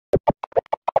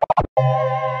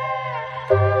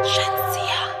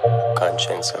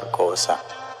Conscience and Kosa.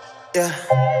 Yeah.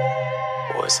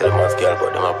 Oh, say them have girl,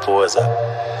 but them a poser.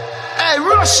 Hey,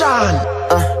 Russian!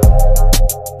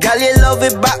 Girl, you love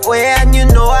it back way and you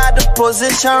know how to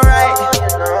position right.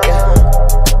 Yeah.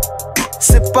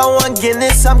 Sip on one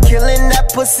Guinness, I'm killing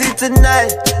that pussy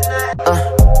tonight.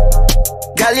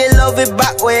 Girl, you love it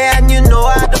back way and you know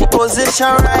how to position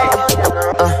right.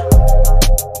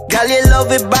 Girl, you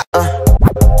love it back.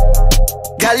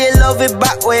 Girl, you love it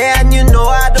back way and you know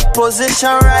how to position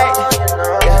right.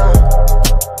 Yeah.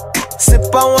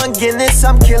 Sip on one Guinness,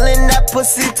 I'm killing that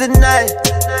pussy tonight.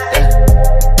 Yeah.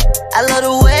 I love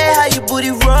the way how you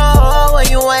booty roll when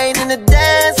you whine in the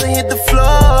dance and hit the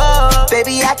floor.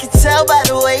 Baby, I can tell by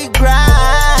the way you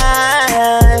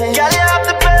grind. Girl, you have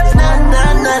the best. Na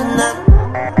na na na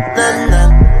na na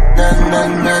na na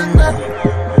na na.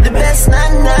 The best. Na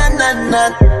na na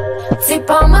na. Tip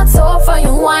on my toe for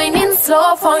you, whining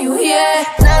slow for you, yeah.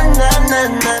 Na na na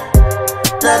na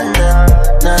na na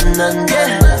na na na.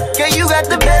 Girl, you got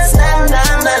the best. Na na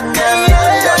na na na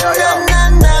na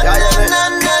na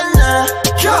na.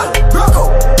 Girl, Rocco,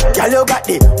 girl, you got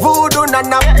the voodoo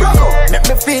nana, Rocco. Make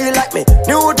me feel like me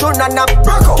new to nana,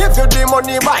 Rocco. Give you the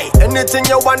money, buy anything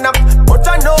you wanna, but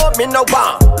I know me no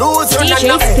want lose your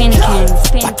nana.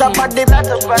 What about the,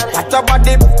 what about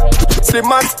the slim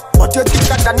ass? But you think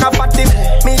that nana body?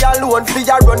 Me alone for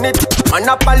you run it, man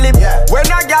up a lip. When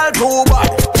a girl too bad,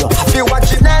 you have to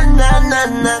watch it. Na na na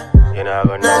na. You know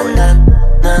I'm na na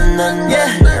na na.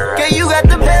 Yeah, girl, you got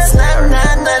the best. Na na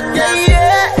na na.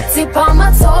 Yeah. Tip on my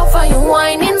toe for you,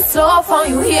 whining slow for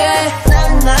you, yeah. Na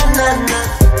na na na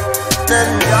na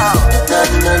na na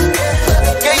na.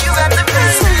 Yeah, you got the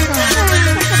best.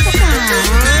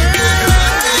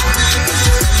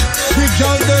 Big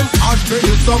girl them hot for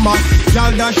the summer.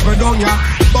 Girl dash me down ya.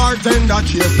 Bartender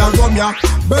chase and rum ya.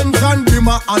 Benz and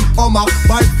Beamer and Hummer.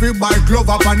 Bike free bike glove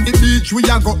up on the beach. We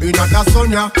a go in at the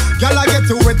sun ya. Girl I get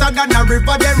you wetter than a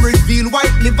river. Them reveal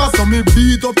white liver. So me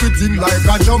beat up it in like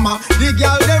a drummer. The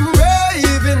girl them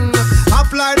raving.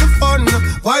 Apply the fun.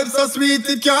 Vibes so sweet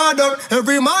it can't done.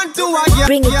 Every man to a girl.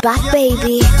 Bring it back,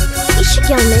 baby. It's your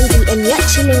girl Mandy and you're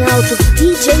chilling out with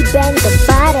DJ Ben, the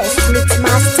baddest mix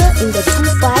master in the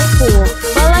 254.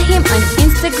 Follow him on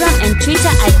Instagram and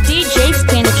Twitter at DJ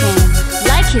Spinkin.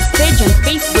 Like his page on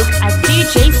Facebook at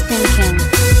DJ Spinkin.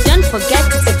 Don't forget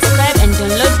to subscribe and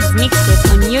download his mixtape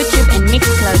on YouTube and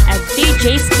Mixcloud at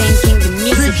DJ Spinkin, the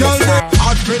music style.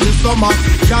 Hot for the summer,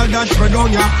 girl dash me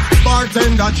down ya.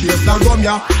 Bartender chase and rum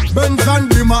ya. Benz and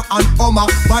Beamer and Hummer.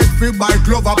 Bike free bike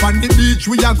glove up on the beach.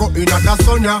 We a go in at the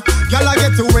sun ya. Girl I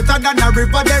get you wetter than a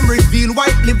river. Them reveal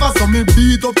white liver. So me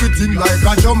beat up it in like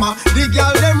a drummer. The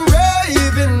girl them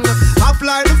raving.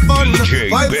 Apply the fun.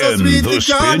 Vibes so sweet it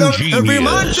can't done. Every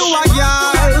man to a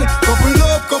girl. Couple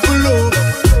up, couple up.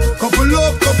 Couple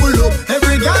up, couple up.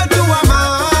 Every girl to a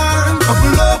man.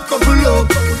 Couple up, couple up.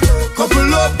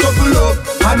 Couple up, couple up.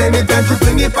 And anytime she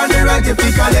fling it on the right, you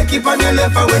pick her leg, keep on your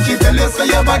left. And when she tell you so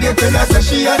your body, tell her say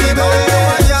she a the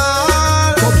best.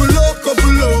 Couple up,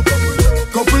 couple up.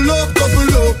 Couple up,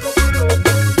 couple up.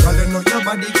 Girl, you know your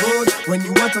body good. When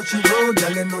you want to touch road,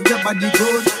 girl, you know your body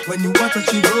good. When you want to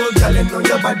touch road, girl, you know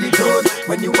your body good.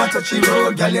 When you want to touch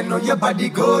road, girl, you know your body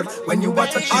good. When you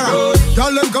want to touch road.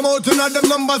 Girl, them come out in them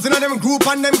numbers, in them group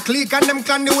and them clique and them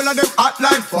clan, the whole of them hot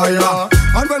like fire.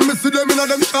 And when me see them in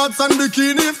them shorts and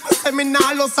bikini, if me say me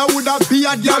nah lost, I woulda be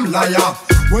a damn liar.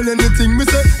 Well, anything me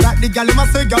say, that the gal them a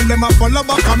say, gal them a follow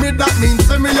back, and me that means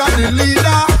say me a the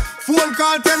leader. Phone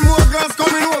call, 10 more girls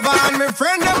coming over, and my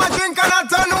friend them a drink and a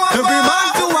turn over. Every man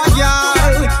to a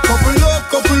girl, couple up,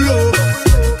 couple up,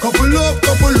 couple up,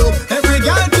 couple up. Every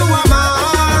girl to a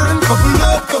man, couple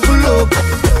up, couple up,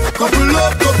 couple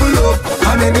up, couple up.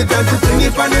 And anytime she fling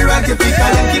it on the right, you pick her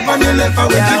and keep on your left. And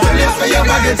when she tell you so your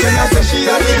body, tell her so she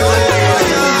a the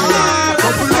best.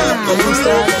 Couple up, couple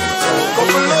up,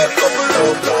 couple up, couple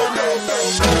up.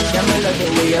 Yeah, me love the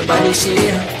way your body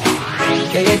shake.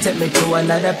 Yeah, you take me to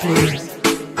another place.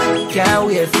 Can't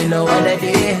wait for no other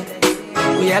day.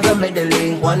 We are gonna make the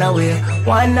link one away,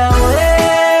 one away.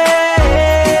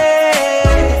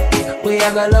 We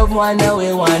are gonna love one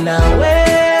away, one away.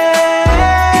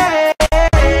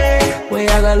 We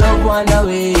are gonna love one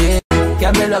away.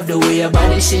 Yeah, me love the way your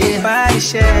body shake.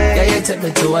 Yeah, you take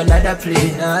me to another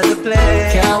place,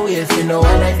 Can't wait for no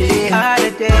other day.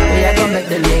 We are gonna make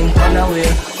the link one away,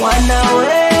 one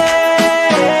away.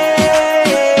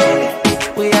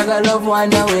 We are gonna love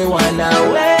one away, one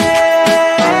away.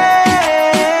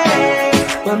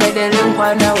 We make the link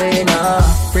one away now.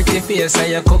 Pretty face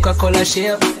and your Coca-Cola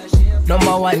shape.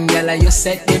 Number one girl and you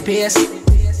set the pace.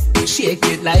 Shake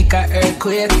it like an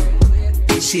earthquake.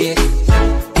 Shake.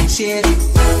 shit.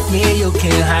 Me and you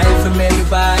can't hide from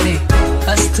everybody.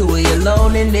 Us two are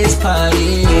alone in this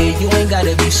party. You ain't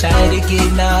gotta be shy to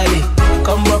get naughty.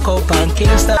 Come rock up and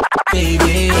Kingston,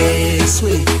 baby.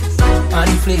 Sweet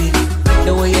and fleet.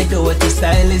 The way you do it, the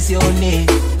style is unique.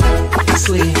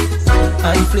 Sweet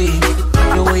and fleet.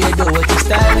 The way you do it, the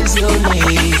style is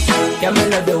unique. Yeah, me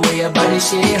love the way your body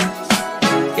shape.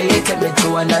 Yeah, you take me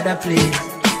to another place.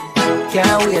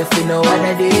 Can't wait for no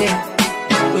other day.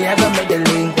 We ever made the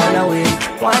link one away.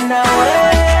 One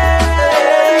away.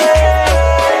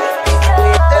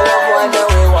 One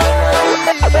away, one away.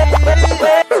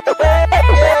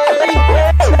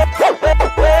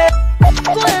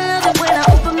 Boy, I love it when I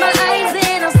open my eyes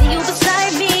and I see you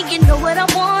beside me. You know what I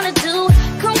wanna do.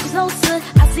 Come closer,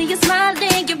 I see you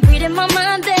smiling. You're reading my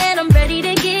mind and I'm ready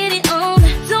to get it on.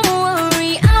 Don't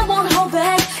worry, I won't hold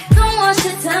back. Don't wash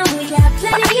the time, we got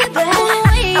plenty of that. The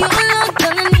way you look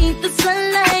underneath the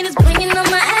sunlight is bringing on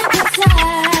my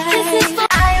appetite. This is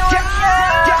for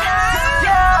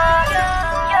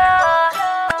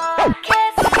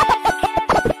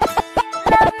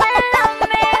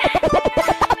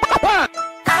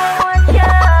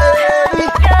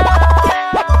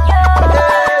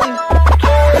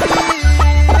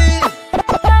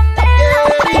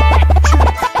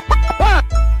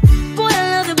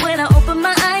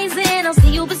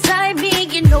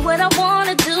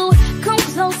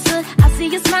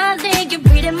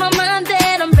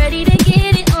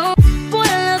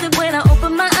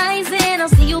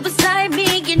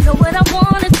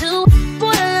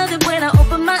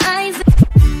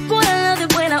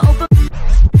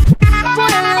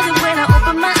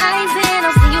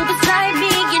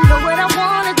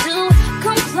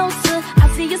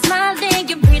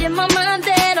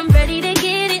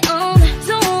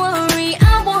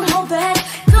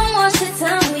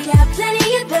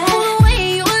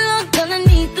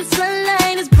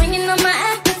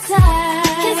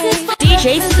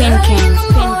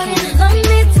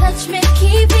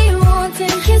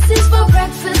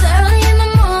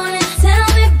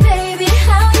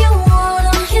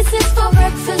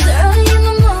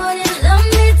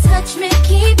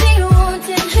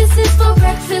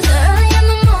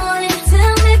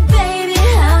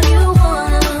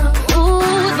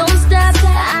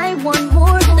I want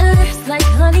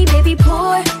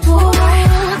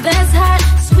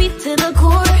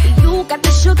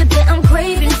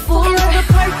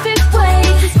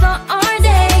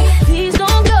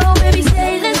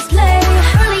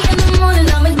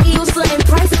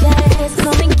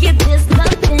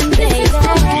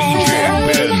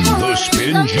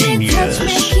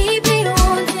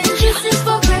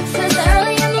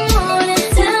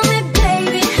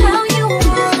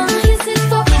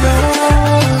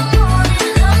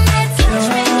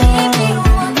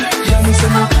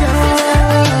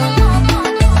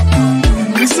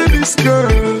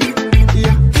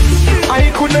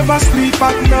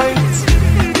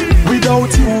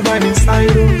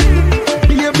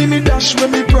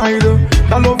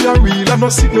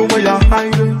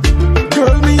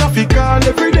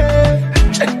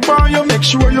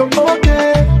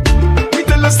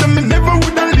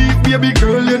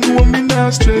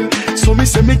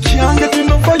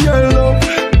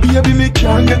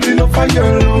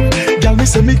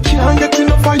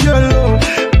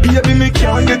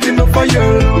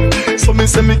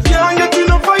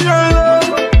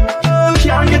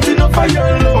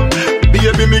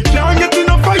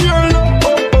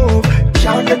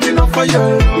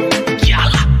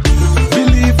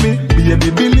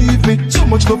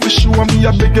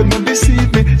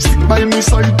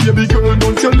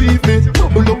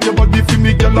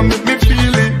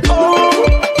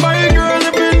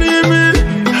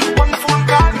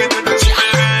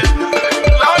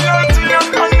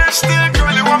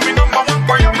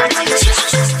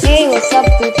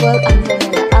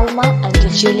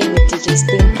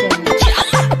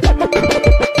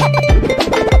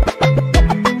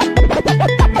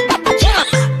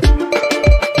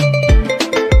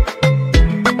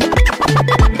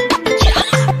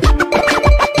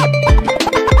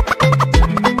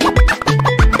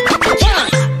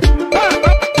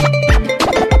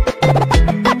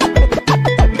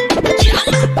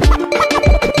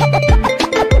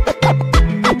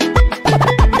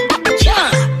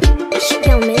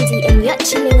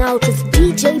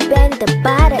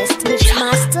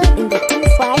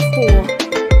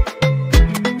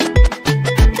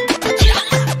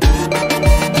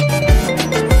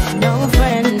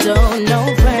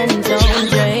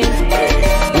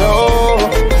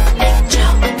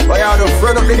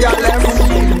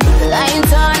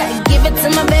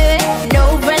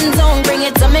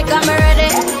come ready.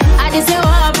 I just say,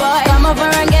 oh boy, come over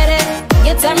and get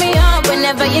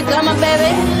you come on,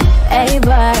 baby. Hey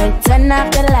boy, turn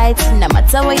off the lights. No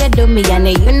matter what you do, me I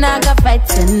know you not gonna fight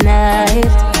tonight.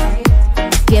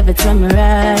 Give it to me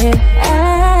right.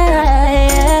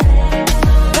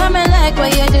 Coming like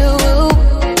what you do.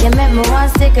 You make me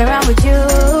want to stick around with you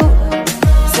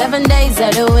 7 days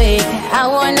of the week. I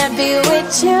wanna be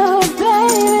with you,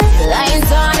 baby.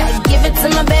 Lions on, give it to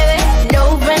my baby.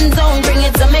 No friend zone, bring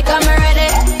it to me, come ready.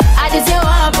 I just you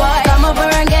want, boy, come over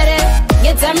and get it.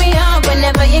 You turn me on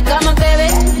whenever you come on, baby.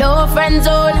 No friend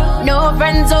zone, no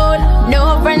friend zone,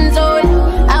 no friend zone.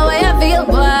 How I feel,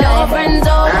 boy. No friend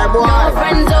zone, no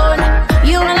friend zone.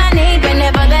 You all I need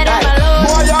whenever that I'm alone.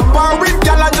 Boy, you're power with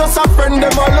girl, I just a friend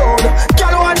them alone.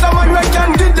 Girl want a man we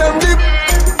can give them dip.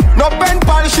 No pen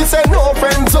pal, she say no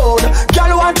friend zone.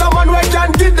 Girl want a man we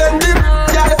can give them dip.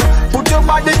 Girl, put your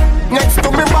body next to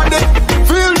me body.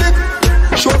 Feel it,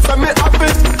 show for me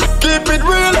happy. Keep it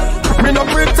real, me no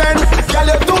pretend. Girl,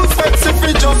 you too sexy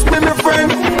for just me, my friend.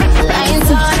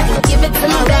 Lions on, give it to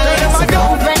my baby.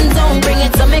 No friend zone, bring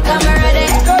it to me, come ready.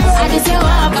 I just you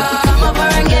up, come over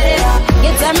and get it.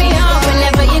 You turn me on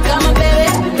whenever you come on, baby.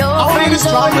 No friend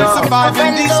zone, no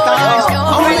friend zone.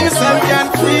 Only yourself can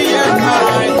free your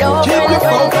mind. Keep your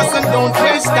focus and don't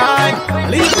waste time.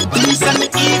 Leave the peace and the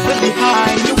evil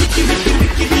behind. You wicked, wicked,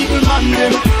 wicked evil man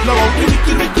them. No, the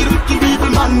wicked, wicked, wicked evil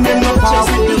man them. No power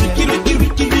with the wicked, wicked,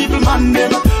 wicked evil man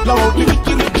them. No, the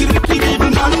wicked, wicked, wicked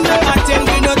evil man them. I tell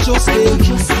we not trust them,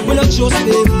 we not trust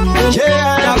them.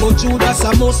 Yeah, I go through that's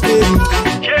a must them.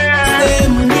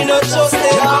 Them we not trust them.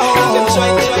 Them try.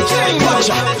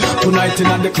 Tonight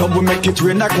in the club we make it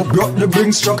rain like we brought the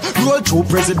bring struck. Roll through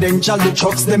presidential, the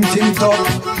trucks them tint up.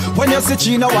 When you see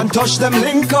China one touch them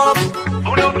link up.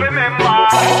 Who don't remember?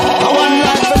 I want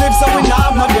life to live so we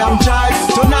have no damn choice.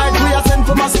 Tonight we are sent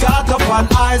from a start up on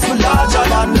eyes. We larger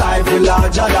than life, we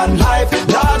larger than life.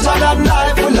 Larger than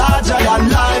life, we larger than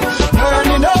life.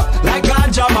 Burning up like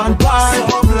ganja man pie.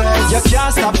 You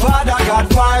can't stop Father God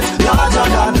fight. Larger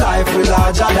than life, we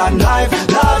larger than life.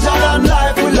 Larger than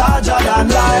life, we larger than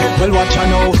life. Well, watch I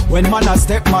know when man a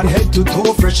step man head to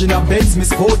toe. Fresh in a base, me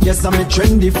sport, yes I'm a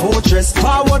trendy fortress.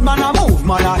 Forward man a move,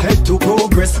 man a head to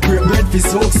progress. Break bread for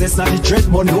success, not the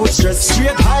dread but no stress.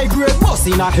 Straight high grade boss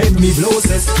in a head me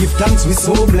blosses. Give thanks we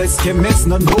so blessed, can mess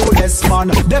no less man.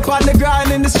 Dep on the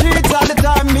grind in the streets all the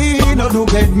time. Me no do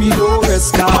get me no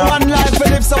rest. One life we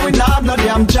live so we not have no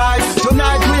damn choice.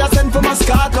 Tonight we are sent from a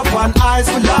start up on ice.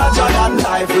 We larger than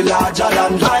life, we larger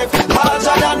than life.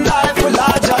 Larger than life, we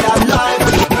larger than life.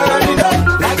 Burn it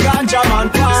up like ganja man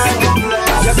pie.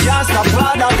 You can't stop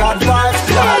Father God fight.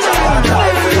 Larger than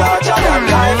life, we larger than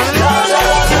life. Larger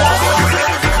than life.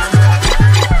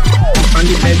 On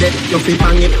the bed, you feel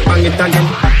bang it again.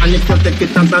 And if you take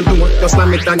it and do it, just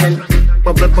slam it again.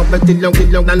 Bubble, bubble, till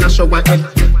you than a shower head.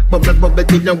 Bubble, bubble,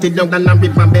 till you than a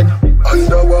river bed.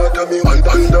 Underwater me,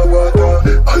 underwater,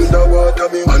 underwater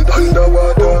me,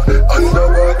 underwater,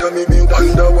 underwater me,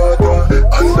 underwater,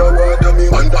 underwater me,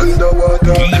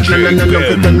 underwater.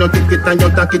 No take it and you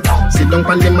take it. Sit down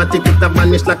on the mat, it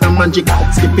vanish like a magic.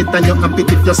 Skip it and you happy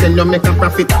if you sell, you make a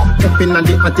profit. Up in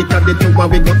the attic, the two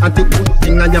we go at it.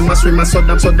 Thing I am a swimmer, so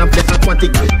that play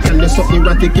aquatic. Tell you so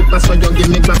erratic, if I saw you give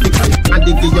me graphic. I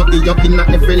dig you in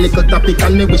every little topic,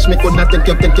 and me wish me coulda take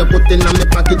you put in my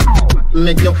pocket.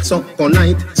 Make you suck all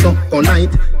night.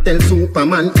 Tell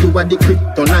Superman you are the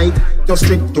kryptonite. You're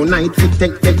strict tonight, we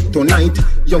take tonight.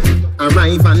 You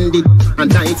arrive and it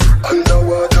and night.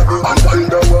 Underwater me,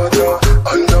 underwater,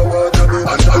 underwater me,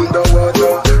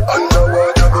 underwater,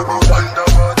 underwater me,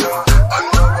 underwater,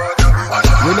 underwater me.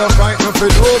 We don't fight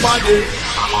for nobody,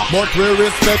 but we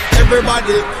respect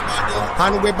everybody.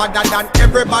 And we better than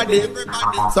everybody.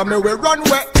 So me we run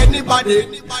where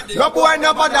anybody. No boy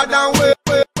no better than we.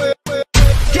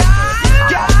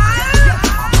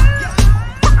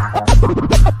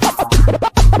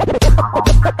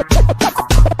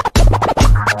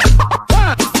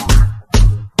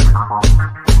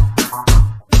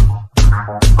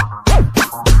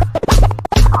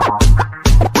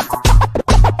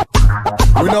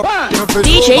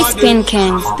 DJ Spin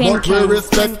King. But we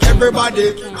respect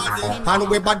everybody, and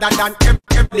we better than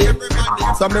everybody.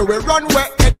 So me we run where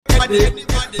anybody.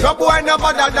 No boy no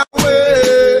better than we.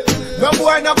 No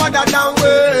boy no better than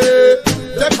we.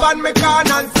 Step on me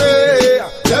can and say,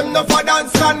 them no for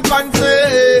dance and fancy.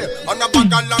 On a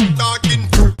bag of long talking,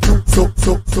 do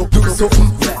something, do something,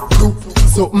 do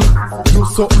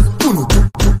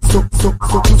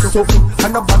something.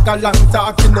 On a bag of long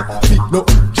talking, no,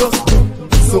 just do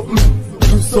something,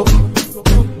 do something,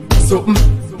 do something,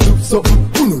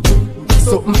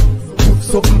 do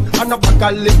something. On a bag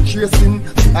of lip tracing,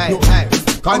 no,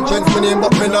 Conscience me name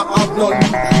but me not have none.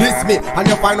 This me and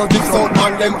you find out this sound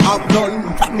man them have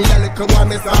none. Cut me a little boy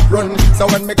me stop run. So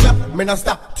when me clap me not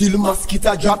stop till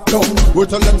mosquito drop down. We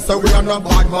tell them so we are not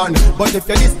bad man. But if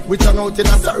you this we turn out in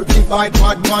a certified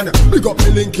bad man. Big up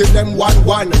me link in them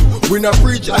 1-1. We not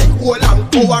preach like whole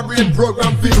and our brain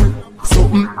program for you.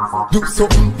 Something, do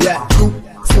something, yeah, do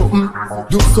something,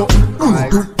 do something,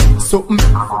 do something,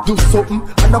 do something.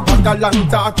 And a bag of long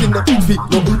talking no fit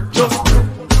nothing. Just do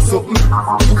something,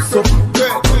 do something,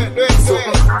 something, do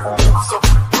something,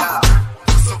 yeah,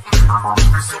 something,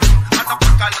 do something. And a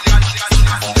bag of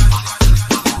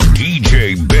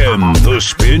DJ Ben, the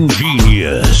Spin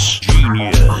Genius.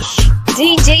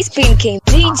 DJ Spin King,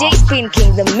 DJ Spin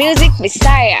King, the music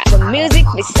messiah, the music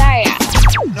messiah.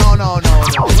 No,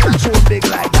 we're too big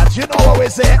like that. You know what we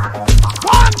say?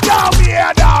 One down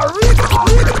here now,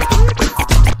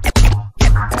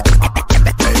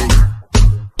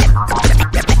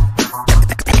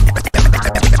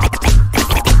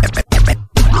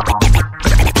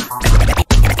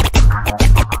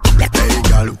 Hey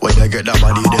girl, where you get that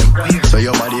body then? So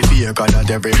your body fake and that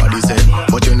everybody say.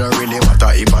 But you don't really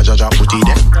matter if I judge a put it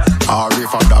there. Or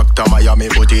if a doctor Miami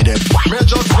put it there. Me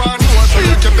just want to know so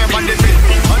you keep your body fit.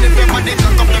 And if your body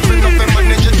cock up, you fit up and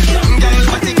manage it. Girl,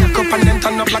 body cock up and then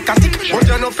turn up like a stick. But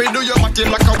you know fi do your body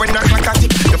like a winner like a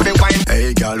tick. You fi wine.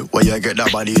 Hey girl, where you get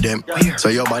that body then? So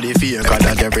your body fake and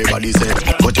that everybody say.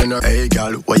 But you know, hey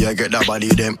girl, where you get that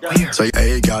body then? So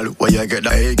hey girl, where you get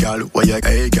that? Hey girl, where you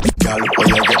where you get that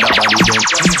body then?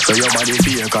 So your body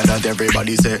fake and that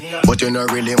everybody say. But you know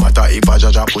really matter if a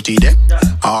judge a put it there.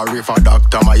 Or if a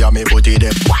doctor Miami put it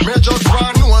there. Me just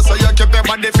want to know so you keep your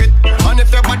body fit. And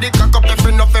if your body cock up, you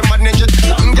fi no fi manage it.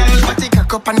 Girl, body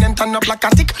cock up and then turn up like a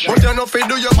tick. But you know fi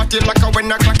do your body like a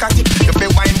winner clock a tick. You fi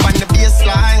wine on the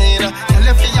baseline. Tell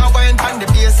if you wine on the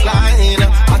baseline.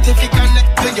 But if you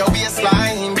connect to your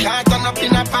waistline, can't turn up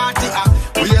in a party.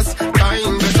 Waste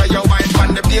time, better you wine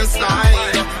on the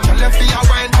baseline. Tell if you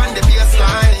wine on the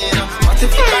baseline. But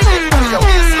if you connect to your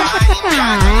waistline,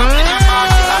 can't turn up in a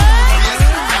party.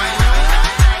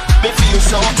 Me feel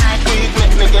so weak,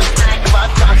 make me get bad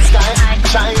top sky.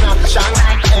 Shine up, shine.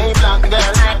 Hey black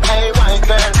girl, hey white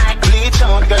girl, bleach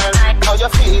out girl. How you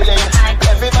feeling?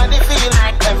 Everybody feel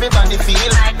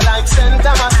like St.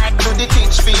 Thomas to the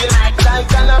teach feel like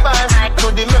Calabar to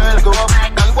the Merle go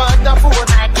and Waterford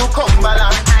to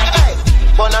Cumberland. Hey,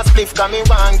 bonus spliff got me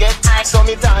one get, so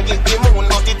me target the moon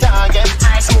not the target.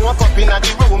 Smoke up in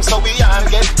the room so we all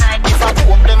get. If I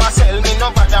hope them a sell me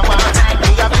no bother one. Me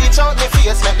a bleach out me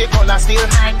face make the color still.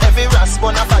 Every rasp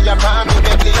on a fire pan me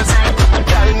the blaze.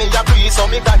 Tell me a breeze so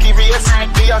me cocky race.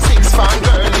 Be a 6-fan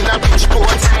girl in a rich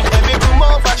coat. Every room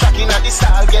over track in a the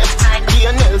style get. Be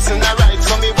a Nelson a ride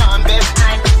so me one bet.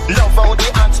 Love how the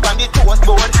hands pan the toast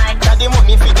board. Got the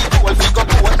money for the gold fi go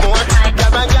port more.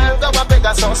 Grab a girl go a beg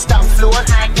a so stamp floor.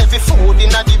 Every food in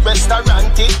a the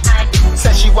restaurant it.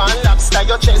 Say she want lobster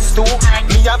your chest too.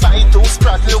 Me a buy 2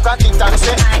 sprat look at it and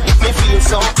say me feel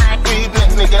so weed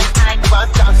make me get bad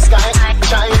top sky.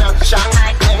 China shine.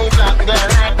 Hey black girl,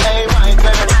 hey white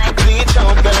girl, bleach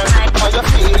out girl. How you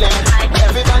feeling?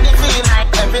 Everybody feel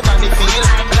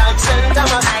like St.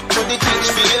 Thomas to the teach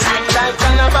feel like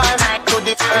Calabar to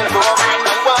the Merle go and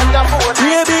Waterford.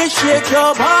 Baby shake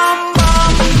your bum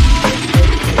bum,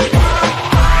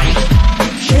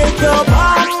 shake your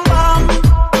bum bum,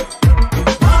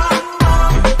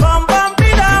 bum bum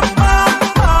bidam bum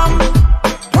bum.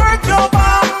 Work your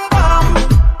bum bum,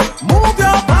 move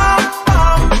your bum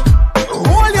bum,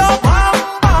 roll your bum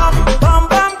bum, bum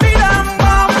bum bidam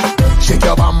bum. Shake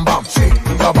your bum bum, shake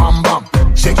your bum bum,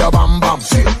 shake your bum bum,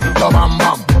 shake your bum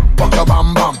bum, buck your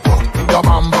bum bum, your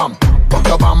bum bum, buck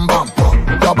your bum bum,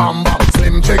 your bum bum.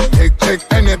 Slim chick, chick,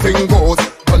 anything goes.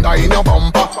 Thunder in your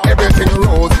bumper, everything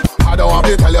rose. I don't have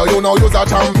to tell you, you know you's a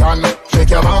champion. Shake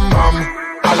your bum bum.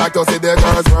 I like to see the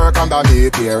girls work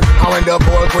underneath here. And when the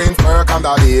pole queens work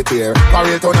underneath here. For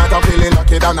real tonight I'm feeling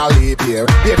lucky than a leap here.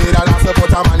 Baby that has to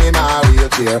put a man in a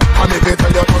wheelchair. And if you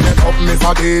tell you turn it up,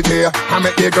 Mr. DJ, I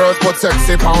make the girls put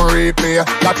sexy pound replay.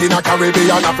 Latina,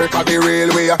 Caribbean, Africa, the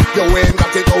railway. You ain't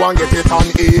got it, go and get it on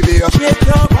eBay. Shake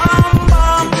your bum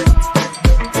bum,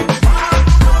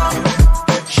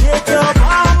 shake your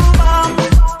bum bum,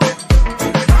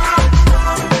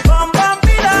 bum bum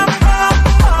bidam bum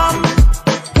bum.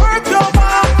 Work your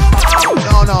bum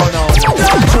bum. No.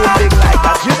 Too big like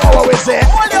that. You know what we say?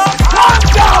 Come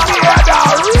down here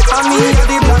now. I mean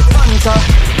the Black Panther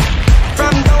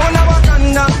from down a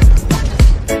Wakanda.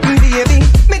 Baby,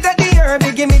 me got the herb,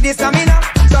 give me the stamina.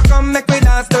 So come make me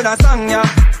dance to the song, yeah.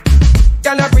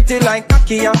 Girl, you pretty like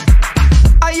Akia.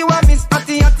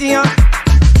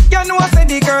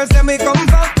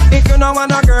 no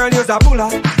want a girl, use a puller.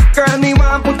 Girl, me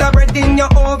want put a bread in your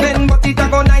oven, but it a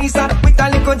go nicer with a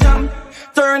little jam.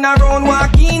 Turn around,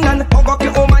 walk in and hug up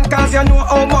your woman, cause you know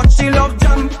how much she love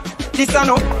jam. This a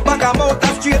no bag about a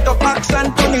straight up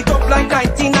action, turn it up like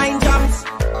 99 jams.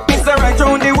 It's a right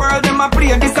round the world, them a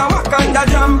play this a Wakanda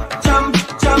jam. Jam,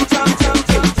 jam, jam, jam,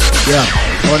 jam. Yeah,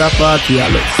 how the party I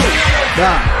look so.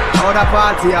 Yeah, how the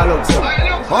party I look so.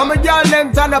 How my girl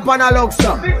them turn up and I look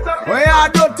so. What you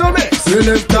do to me?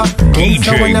 Selector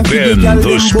DJ Ben,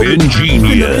 the Spin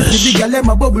Genius. The girl them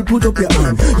a bubble, put up your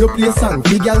hand. You play song,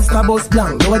 the girl star bus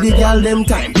blank. Now the girl them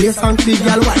time, play song, the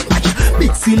girl white.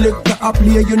 Big selector a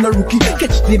play, you no rookie.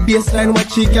 Catch the baseline,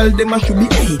 watch the girl them a should be.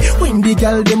 Hey, when the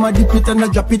girl them a dip it and a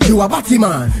drop it, you a batty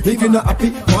man. If you not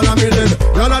happy, follow me then.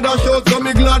 Y'all a dash out, so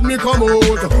me glad me come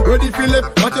out. Ready Philip,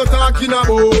 what you talking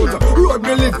about? Road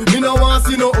me live, me no want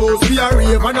see no host. We a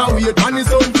rave and a wait, and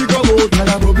it's on to come out.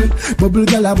 Gala bubble, bubble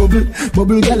gala bubble,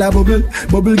 bubble gala bubble,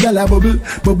 bubble gala bubble,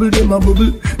 bubble dem a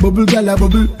bubble, bubble gala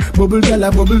bubble, bubble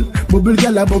gala bubble, bubble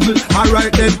gala bubble.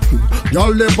 Alright then, y'all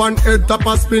live on head top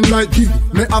a spin like kid.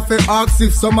 Me have to ask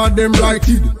if some of them right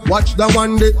it. Watch the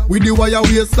one day with the wire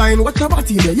waistline. Watch your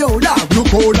body there, yo dog. Look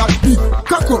how that big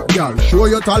cock up, girl. Show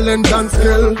your talent and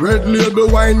skill. Red label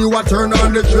wine, you a turn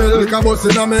on the trail. Like a bus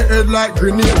in my head like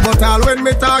grenade. But all when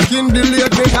me talking, delay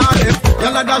me hard.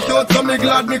 Y'all a dash out, so me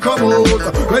glad me come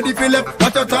out. Ready Philip,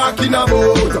 what you talking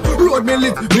about? Road me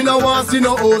lit, me no want see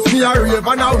no host. Me a rave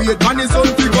and a wait, and it's on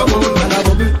to come out.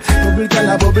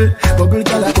 Gala bubble, bubble gala bubble, bubble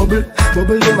gala bubble,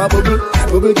 bubble dem a bubble,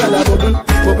 bubble gala bubble.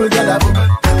 Bubble gala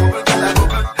bubble, bubble gala bubble, bubble gala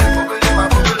bubble.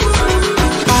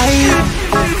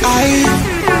 I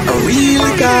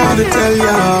really gotta tell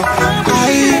ya. I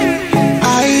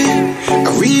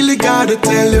really gotta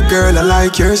tell you, girl, I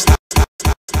like your style.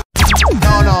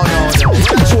 No.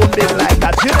 We're too big like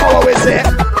that. You know what we say?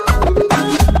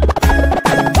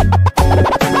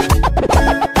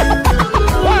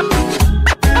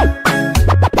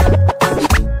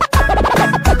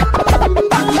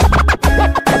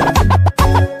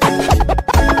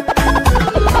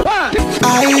 I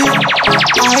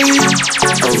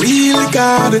really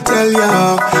gotta tell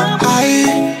ya,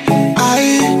 I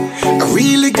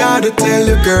really gotta tell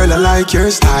you, girl, I like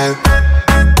your style.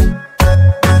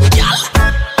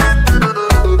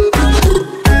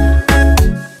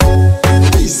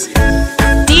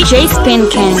 DJ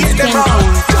Spinkin.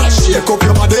 Shake up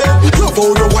your body, love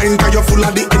how you wine, cause you're full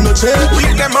of the energy.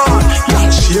 Wait them on,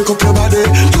 shake up your body,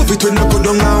 love it when you go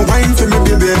down and wine for me,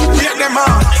 baby. Wait them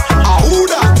on, who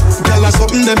that? Girl, that's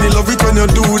something that me love it when you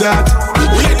do that.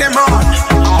 Wait them on,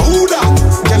 who that?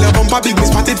 Girl, your bumper big, me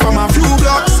spotted from a few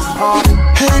blocks.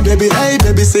 Hey baby,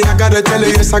 say I gotta tell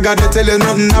you, yes I gotta tell you,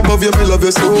 nothing above you, me love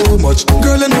you so much.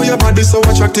 Girl, I know your body so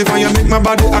attractive, and you make my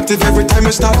body active. Every time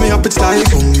you start me up, it's like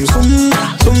zoom, zoom,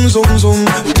 zoom, zoom, zoom.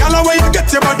 Girl, where you get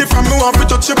your body from, me want to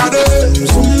touch your body.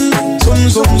 Zoom, zoom,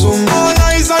 zoom, zoom. All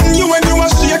eyes on you when you are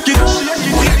shaking.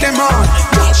 Wait them on,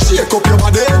 shake up your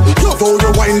body. Love how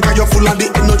you wine, cause you're full of the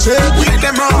energy. Wait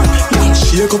them on,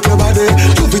 shake up your body.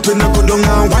 Love it when you go down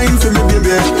and wine for me,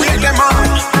 baby. Wait them on,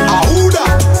 who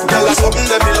that? Girl, that's something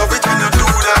that me love it when you do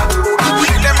that.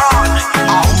 Wait them on,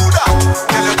 who that?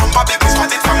 Girl, your bumper baby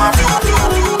spotted from a view.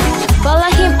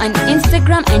 Follow him on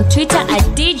Instagram and Twitter at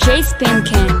DJ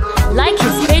Spinkin. Like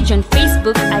his page on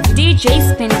Facebook at DJ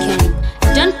Spinkin.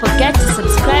 Don't forget to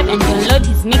subscribe and download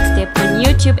his mixtape on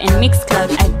YouTube and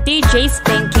Mixcloud at DJ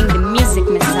Spinkin, the Music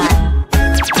Messiah.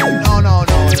 No.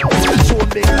 We're too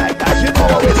big like that. You know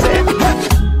what we say?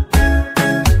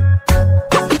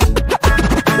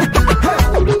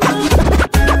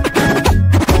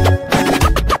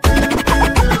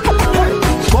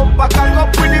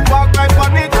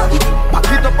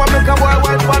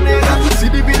 See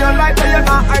the video light and you're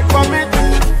not hide from it.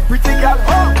 Pretty girl,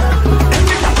 rock.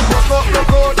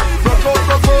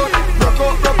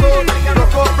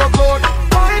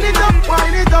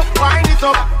 Wind it up. Wind it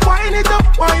up. Wind it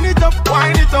up. Wind it up. Rock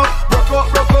it up.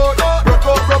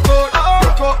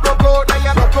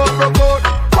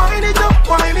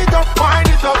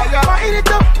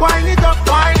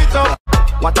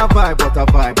 What a vibe.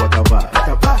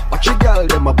 Watch your girl,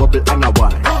 them a bubble and a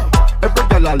wine. Every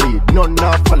girl a lead, none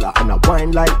a follow. And a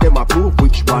wine like them a prove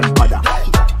which one better.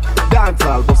 Dance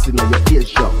all bustin' on your ear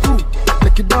shop.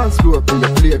 Make you dance floor for your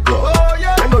playground.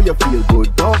 I know you feel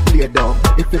good, don't play down.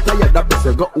 If you're tired of this,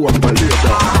 you go home and lay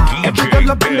down. Every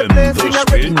girl up in the place, in a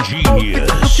ready.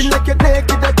 Looking like you're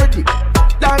naked already.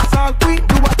 Dance all queen,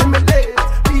 do what them late.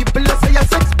 People say you're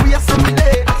sex, we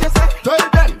assimilate. Tell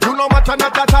them, you know matter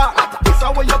not at all. This is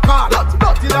what you call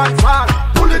dirty dance hall.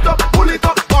 Pull it up,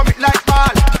 bomb it like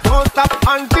ball. Don't stop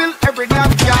until every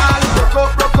damn girl.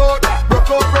 Rock out.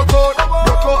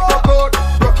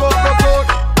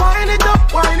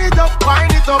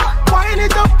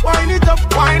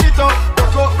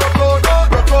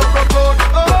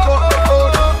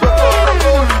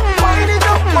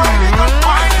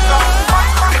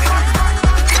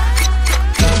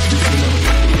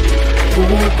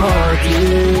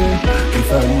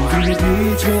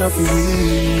 have to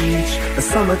reach the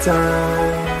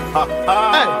summertime.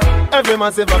 Hey, every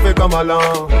massive have to come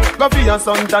along. Go for your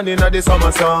suntan in the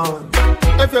summer sun.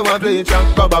 If you want bleach,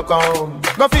 go back home.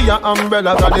 Go for your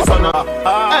umbrella cause the sun.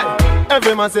 Hey,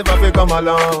 every massive have to come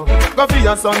along. Go for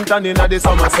your suntan in the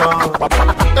summer sun.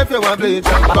 If you want bleach,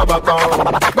 go back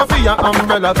home. Go for your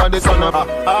umbrella cause the sun.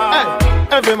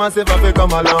 Hey, every massive have to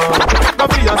come along. Go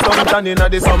for your suntan in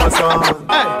the summer sun.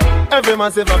 Hey, every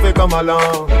massive have to come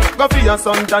along. Go for your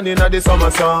suntan in the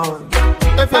summer sun.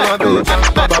 If you want bleach,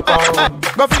 go back home.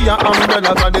 Go for your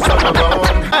umbrella cause the sun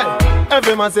gone. Hey,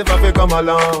 every massive have to come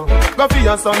along. Go for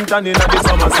your suntan in the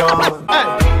summer sun. Hey,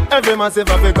 every massive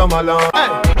have to come along. Hey,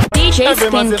 DJ every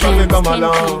massive have to come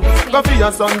along. Go for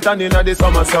your suntan in the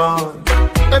summer sun.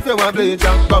 If you want bleach,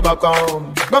 go back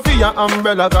home. Go for your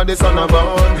umbrella cause the sun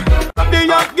gone. The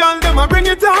young girl them a bring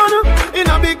it on. In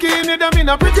a bikini them in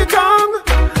a pretty tongue.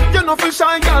 You know for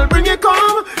shy girl bring it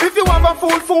come. If you have a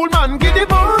fool man give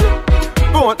it on.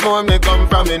 Both more may come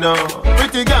from me now.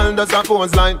 Pretty girl does a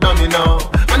pose like dummy now.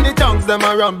 And the tongues them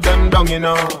a rub them down you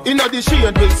know. You know the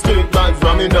shade with street vibes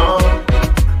from me now.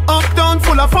 Uptown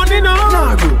full of fun you know.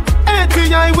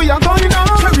 ATI we are going now.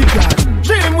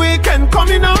 Dream weekend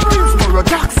coming now. For a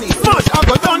taxi, much I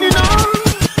go done you know.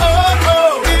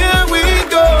 Oh, here we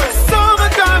go.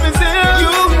 Summertime is here,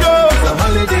 you know. It's a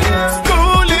holiday.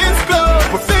 School is closed.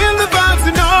 We feel the vibes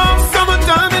you know.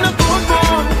 Summertime in a good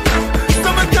mood.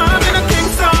 Summertime in a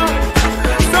Kingston.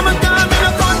 Summertime in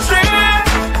a country.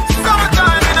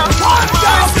 Summertime in a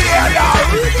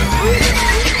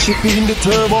Chip in the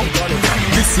turbo.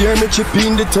 This year me chip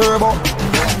in the turbo.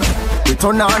 We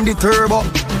turn on the turbo.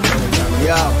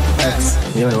 Yeah, X.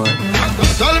 You know what?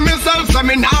 Tell myself, say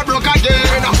me nah broke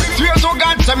again. Swear to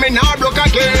God, say me nah broke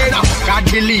again. God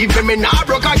believe me nah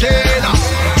broke again.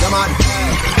 Come on,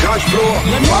 cash flow.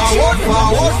 Forward,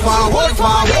 forward, forward,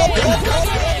 forward.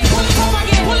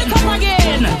 Pull it up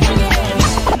again.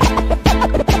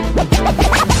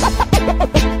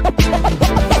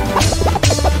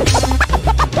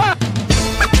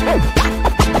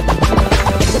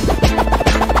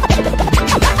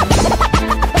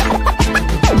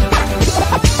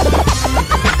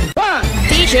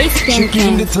 Chip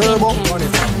in the turbo.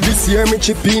 This year me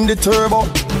chip in the turbo.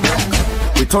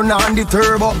 We turn on the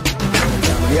turbo.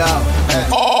 Yeah.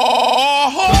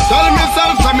 Tell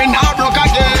myself, say me nah broke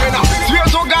again. Swear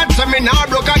to God, say me nah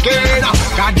broke again.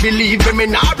 God believe me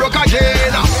nah broke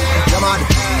again. Come on,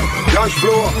 cash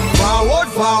flow. Forward,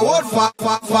 forward, forward.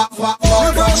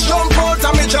 Reverse jump out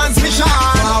of me transmission.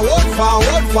 Forward,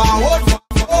 forward, forward.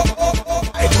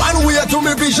 One way to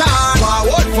me vision.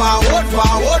 Forward, forward,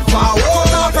 forward, forward.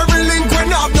 Turn off every link when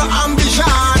have no ambition.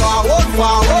 Forward,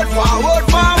 forward, forward,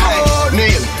 forward.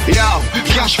 Neil, yo,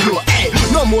 cash flow, hey.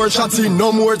 No more chatting,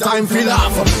 no more time for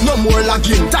laugh. No more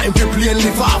lagging, time for plain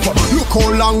live off. Look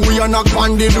how long we are knock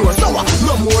on the door. So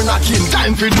no more knocking,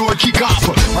 time for door kick off.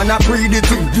 And I pray the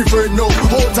thing different now.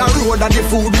 Out the road and the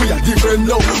food we are different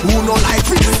now. Who no like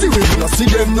it, still we no see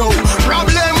them now.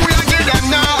 Problem we are get them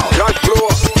now. Cash flow.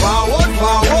 Forward,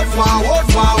 forward, forward,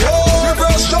 forward.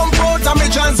 Reverse jump out of me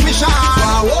transmission.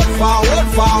 Forward, forward,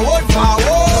 forward, forward.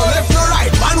 No left, no right,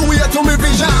 one way to me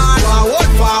vision. Forward,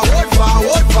 forward,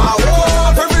 forward,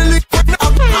 forward. Every link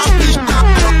up,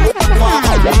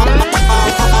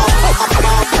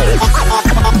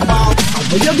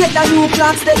 when you get the new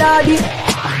clocks, the daddy,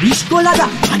 which color that,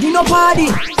 and in no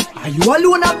party. Are you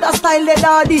alone have the style, the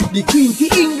daddy? The queen to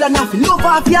England, have love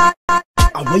off ya.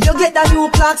 And when you get the new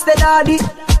clocks, the daddy,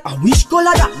 and which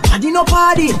color that, and in no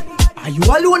party. Are you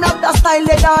alone have the style,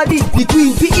 the daddy? The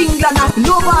queen to England, have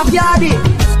love off ya.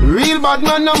 Real bad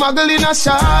man no muggle in a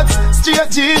shorts.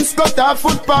 Straight jeans, cut off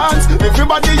foot pants.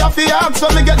 Everybody have the axe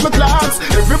when me get my clocks.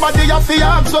 Everybody have the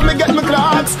axe when me get my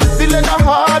clocks. The leather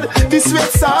hard, the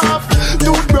sweat soft.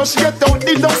 Toothbrush get out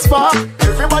the dust part.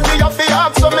 Everybody have the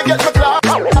axe when me get my clocks.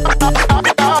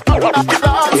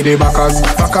 The backers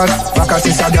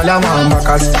is a gyal a man.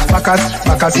 Backers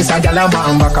is a gyal a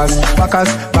man.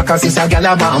 Backers is a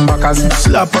gyal a man. Backers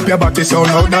slap up your body so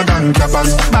louder than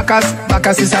clappers.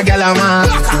 Backers is a gyal a man.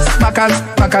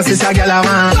 Backers is a gyal a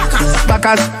man.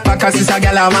 Backers is a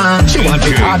gyal a man. She want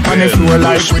it hard on the floor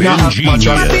like we not have much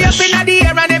of it. Up inna the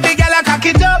air and every gyal a cock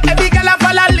it up. Every gyal a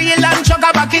follow lean and chug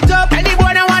a back it up. Any boy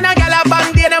that wanna gyal a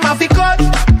bang, they them a fi cut.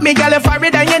 Me gyal a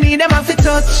forward and you need them a fi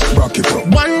touch. Back it up.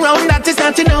 One round that is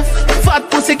not enough. Fat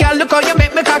pussy girl, look how you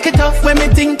make me cock it up. When me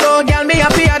think oh girl, me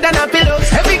happier than a pillow.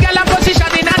 Every girl a position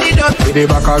in a the dust. with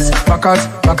the backers.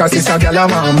 Backers is a gyal a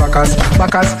man. Backers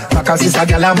is a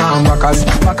gyal a man. Backers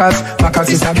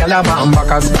is a gyal a man.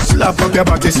 Backers slap up your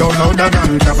body so louder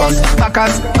than clappers.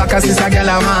 Backers is a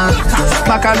gyal a man.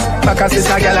 Backers is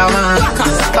a gyal a man.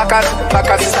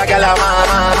 Backers is a gyal a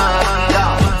man.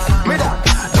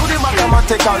 Do the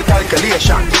mathematical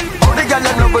calculation. All the gyal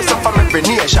in love with some from every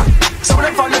nation. Some of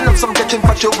them fall in love, some catching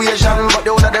fluctuation, but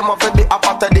the older them have to be a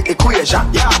part of the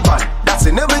equation. Yeah, man, that's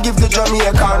it. Never give the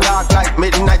Jamaican dark like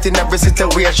midnight in every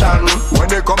situation. When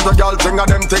it comes to y'all thing of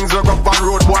them things, we go up on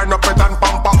road, boy, no pet and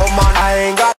pamper, oh man. I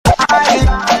ain't got time.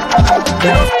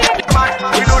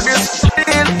 We do this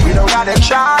deal, we don't gotta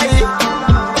try.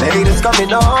 Ladies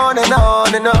coming on and on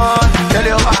and on. Tell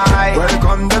you why.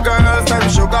 Welcome the girls, them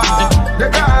sugar. The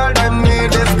girl, them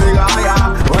need this big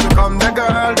higher. Welcome the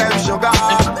girl, them sugar.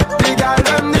 The girl,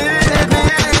 them need me.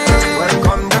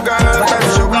 Welcome the girl, them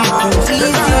sugar. The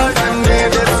girl, them need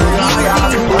this big higher.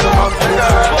 Welcome the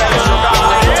girl, them sugar.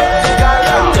 The girl,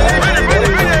 them need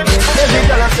me. Every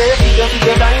girl I say,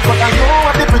 you like, but I know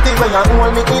what the pretty way you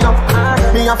hold me in up.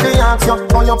 Me a fi ask you,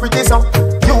 how you pretty so?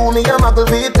 You me a muggle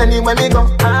with anywhere me go.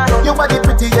 You are the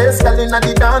prettiest girl inna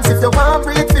the dance. If you want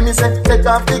breathe for me, say take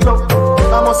off the glove.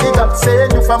 I must see God say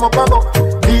you from up above.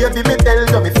 Baby me tell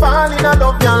you me fall in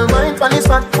love. Y'all mind pon this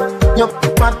spot. You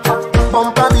fat,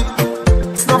 bump a bit.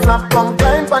 Snuff flap, come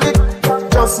climb pon it.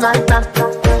 Just like that,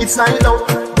 it's like out.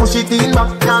 Push it in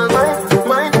back, y'all mind.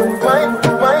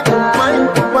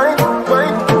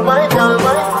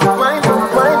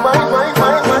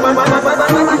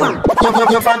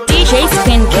 DJ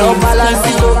Spin King.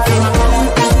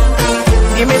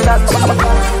 Give me that.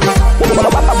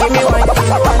 Give me wine.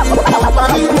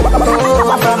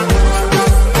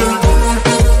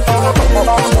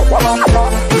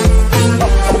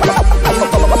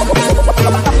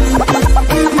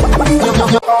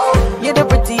 You're the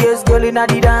prettiest girl in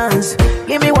the dance.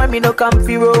 Give me one, me no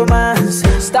comfy romance.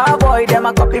 Star boy, them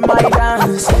a copy my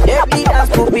dance. Every dance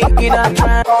put me in a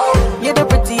trance. You're the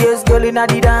prettiest girl in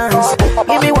the dance.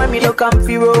 Give me one, me no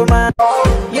comfy romance.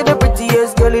 You're the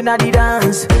prettiest girl in the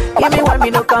dance. Give me one, me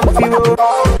no comfy romance.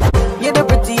 You're the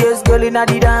prettiest girl in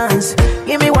the dance.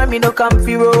 Give me one, me no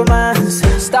comfy romance.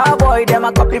 Star boy, them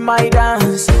a copy my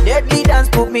dance. Deadly dance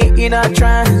put me in a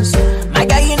trance. My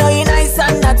guy, you know you nice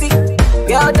and naughty.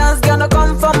 Your dance gonna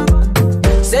come from.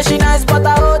 Say she nice but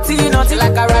I OT nothing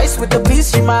like a rice with the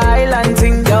peas. She my island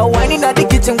thing. Girl wine inna the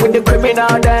kitchen with the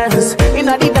criminal dance.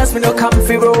 Inna the dance me no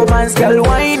comfy romance. Girl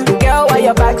wine, girl why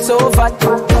your back so fat?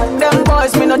 Them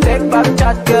boys me no take back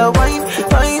chat. Girl wine,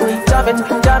 jam it,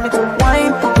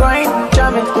 wine, grind,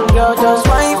 jam it. Girl just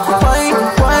wine.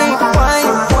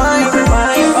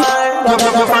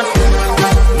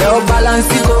 Girl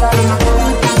balance it up.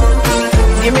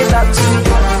 Give me that.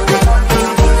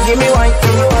 Give me wine.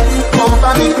 Pump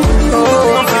on me.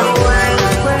 Oh,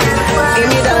 give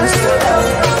me that.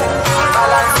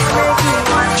 Balance.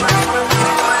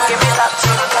 Give me that.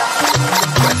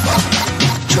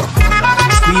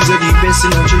 Squeeze the best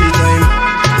in a chilly time.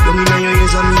 Don't in your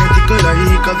ears and me a tickle like.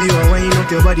 Have you a wine up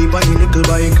your body by a nickel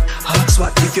bike. Hot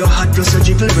swat if your hot plus a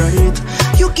jiggle right.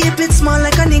 You keep it small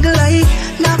like a niggle eye.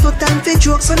 Now no time for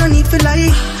jokes so no need for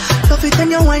lie. Love it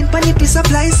when you wine pan a piece of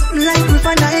lies. Like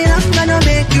River Nile, I'm gonna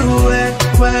make you wet.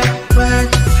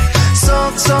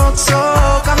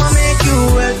 Soak, I'ma make you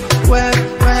wet.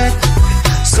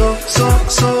 Soak,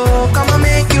 I'ma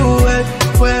make you wet.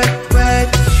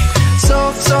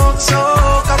 Soak,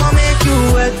 I'ma make you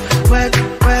wet.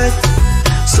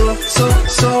 Soak.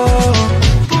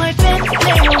 Boy, bend me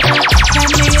over, tell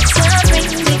me it's time,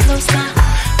 bring me closer.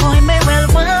 Boy, may well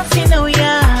want to know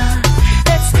ya.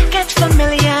 Let's get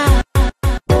familiar.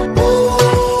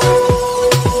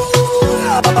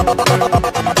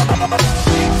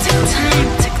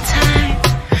 Take time,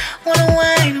 wanna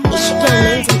wine,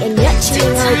 and you're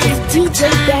chilling out with DJ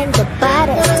Ben, the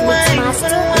baddest mix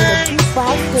master in the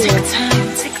 254.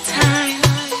 Take time.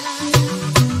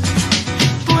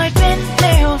 Boy, bend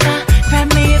me over, grab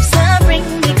me if some, bring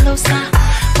me closer.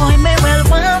 Boy, may well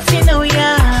want to know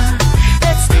ya.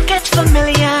 Let's get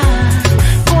familiar.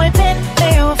 Boy, bend me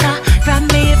over, grab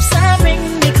me if some, bring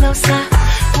me closer.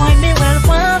 Boy, may well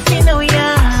want to know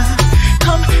ya.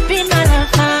 Come be my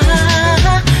lover.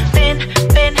 Bend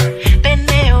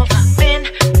me over, bend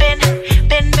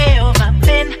me over,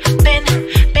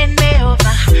 bend me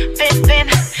over.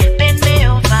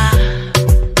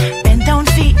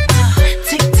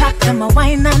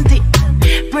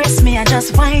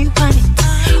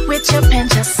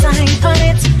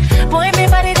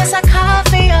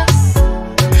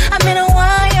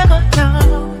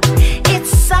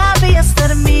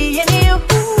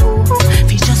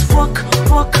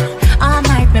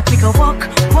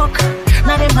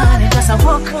 a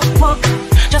walk,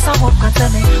 just a walk and tell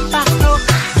me back look.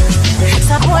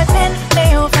 So boy bend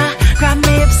me over, grab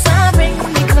me hips and bring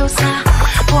me closer.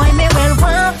 Boy me well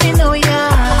want to know ya.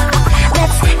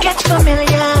 Let's get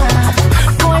familiar.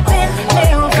 Boy bend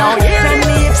me over, grab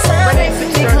me hips and bring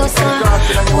me closer.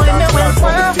 Boy me well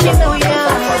want to know ya.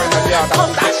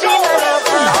 Come back to my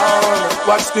lover.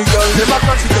 Watch the girl, them a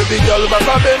catch it, every girl back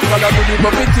a bend. Girl a do the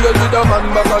puppy tail with a man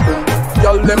back a them.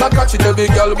 Girl, them a catch it, every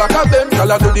girl back a them. Girl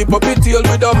a do the puppy tail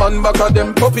with a man back a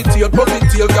them. Puppy tail,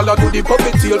 girl a do the puppy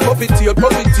tail, puppy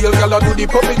tail. Girl a do the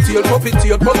puppy tail, puppy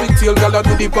tail. Girl a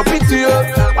do the puppy tail.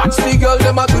 Watch the girl,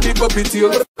 them a do the puppy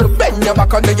tail. Bend your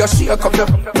back and then you shake up your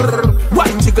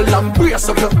wine jiggle and brace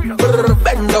up your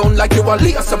bend down like you a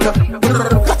lace up your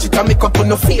catch it and make up on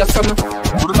your face on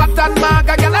Rat and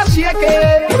maga, girl a shake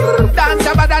it. Dance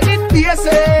about that it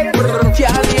basic.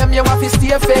 Can't name you have to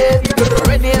stay fit.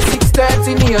 When it's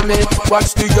 6:30 near me.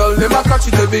 Watch the girl, them a catch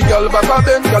it, every girl back a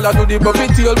them. Girl a do the puppy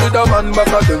tail with a man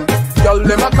back a them. Girl,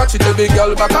 them a catch it, every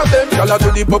girl back a them. Girl a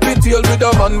do the puppy tail with a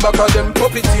man back a them.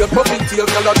 Puppy tail. Girl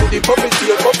a do the puppy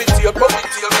tail, puppy tail. Girl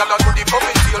a do the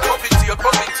puppy tail, puppy tail.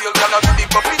 Girl a do the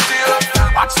puppy tail.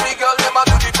 Watch the girl, them a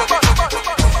do the puppy tail.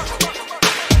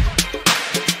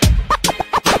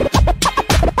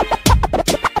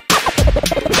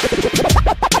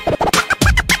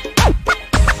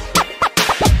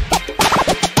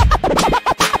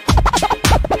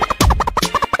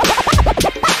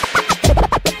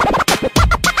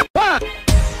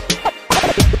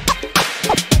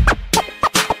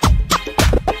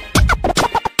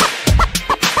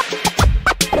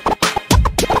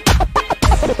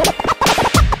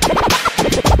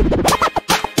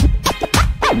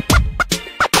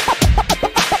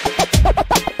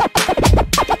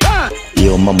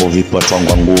 Mambo vipi watu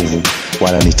wangu wa nguvu,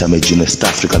 wananiita Mejune East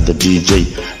Africa the DJ,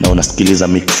 na unasikiliza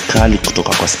mix kali kutoka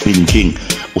kwa Spin King.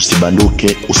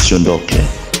 Usibanduke, usiondoke.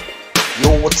 Yo,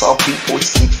 what's up people,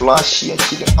 it's King Flash here,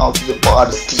 chilling out to the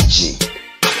baddest DJ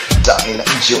down in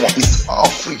East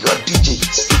Africa, DJ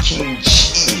King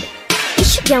G.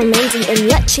 It's your girl Mandy and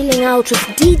you're chilling out with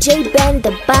DJ Ben,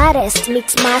 the baddest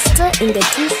mix master in the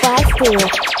 254.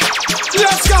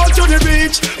 Let's go to the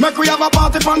beach, make we have a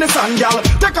party on the sand, gal.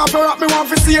 Take off your rap, me want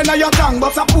to see you in your tongue.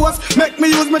 But suppose, make me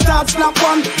use my touch snap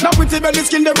one. Now pretty belly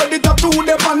skin, they ready to do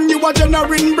the pan. You are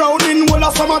generating brown in all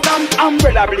of summertime.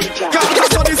 Umbrella bleacher. Cause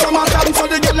that's for the summertime, so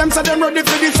the girl them say them ready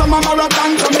for the summer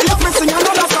marathon. So me have me sing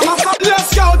another summer song.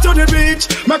 Let's go to the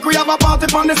beach, make we have a party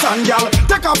on the sand, gal.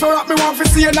 Take off your rap, me want to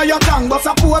see you in your tongue. But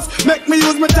suppose, make me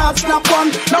use my touch snap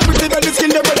one. Now pretty belly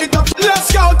skin, they ready to.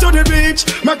 Let's go to the beach,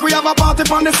 make we have a party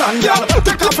on the sand, gal.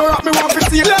 Take off your rap, me want to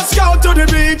see. Let's go to the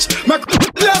beach.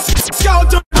 Let's go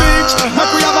to the beach.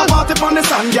 Make we have a party on the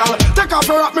sand, girl. Take off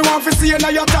your rap, me want to see you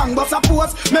in your tongue. But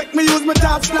suppose, make me use my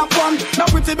touch snap one. Now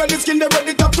pretty belly skin, they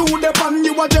ready to do the pan.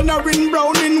 You are generating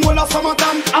brown in all of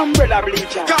summertime. Umbrella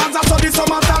bleacher. Cause that's the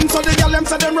summertime, so the girl them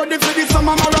say them ready for the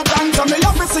summer marathon. So me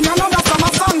have to sing another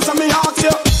summer song. So me ask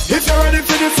you, if you're ready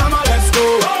for the summer, let's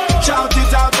go. Shout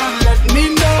it out and let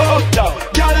me know.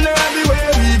 Girl,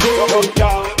 everywhere we go.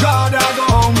 God, I go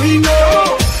home, we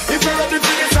know. If you're ready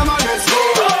for the summer, let's go.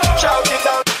 Shout it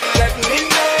out, let me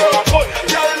know.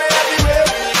 Tell me everywhere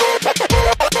we go.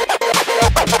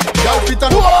 Y'all fit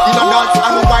on in a dance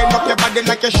and wind up your body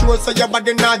like a show, so your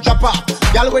body not drop off.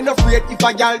 Y'all when afraid if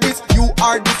a y'all this, you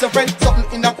are different.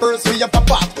 Something in a purse for your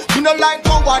pop off. You know like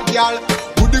no what y'all.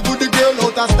 Goody girl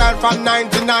out of style from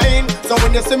 99. So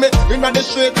when you see me in the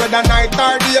street whether night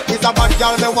or day, it's a bad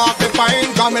girl me want to find.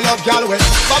 Cause me love y'all with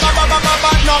bad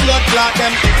no blood clot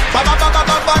them. Bad no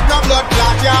blood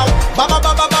clot y'all. Bad no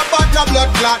blood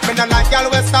clot. Me no like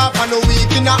y'all with stop and no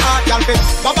weak in the heart y'all fit.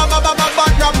 Bad no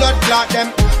blood clot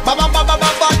them. Bad no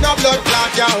blood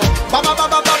clot y'all. Bad no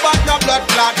blood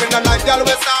clot. Me no like y'all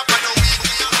with stop and no weak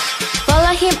in the heart.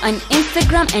 Follow him on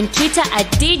Instagram and Twitter at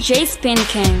DJ Spin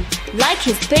King. Like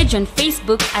his page on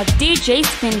Facebook at DJ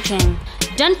Spin King.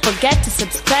 Don't forget to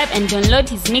subscribe and download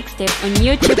his mixtape on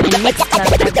YouTube and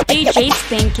Mixcloud at DJ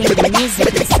Spin King, the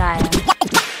music messiah.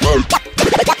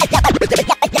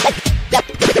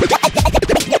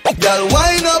 Girl,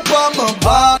 wind up on my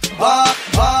back.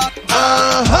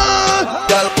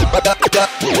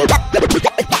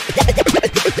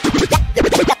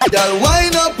 Girl,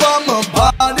 wind up on my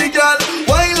body, girl.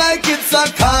 Wine like it's a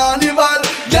carnival.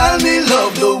 Girl, me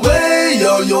love the way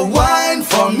you wine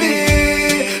for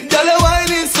me. Girl, your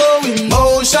wine is so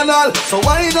emotional. So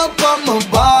wind up on my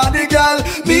body, girl.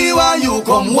 Me while you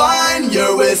come wine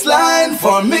your waistline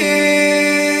for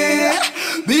me.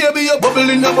 Baby, you're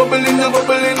bubbling, baby.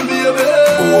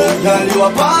 Girl, you a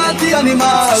party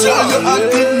animal. Girl, you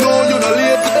active, no, you no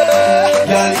late.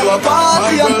 Girl, you a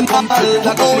party animal.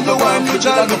 Like how you wine, you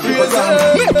drive me crazy.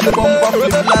 Make your bumper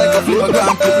flip like a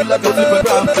flippergram, flip it like a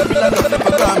flippergram, flip it like a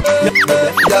flippergram.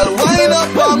 Girl, wind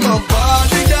up on my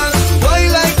body, girl. Why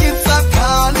like it's a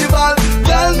carnival?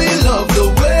 Girl, me love the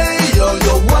way you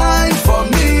wine for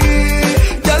me.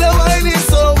 Girl, your wine is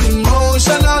so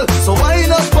emotional. So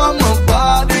wind up on my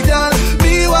body, girl.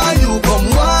 Me while you come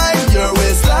wine your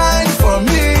waistline for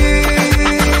me.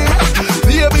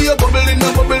 Baby, you're bubbling,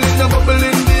 you're bubbling, you're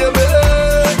bubbling, baby.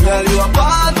 Girl, you a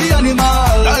party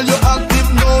animal. Girl, you active,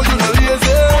 no, you no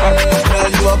lazy.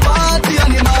 Girl, you a party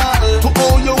animal. To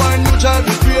own you wine, you drive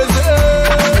me crazy.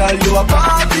 Girl, you a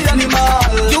party animal.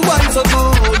 You wine so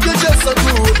good, you just so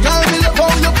good. Girl, me love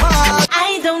how you party.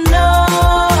 I don't know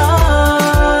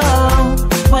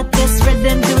what this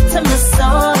rhythm do to my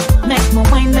soul. Make my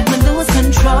wine, make me lose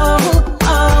control.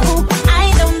 Oh,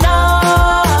 I don't know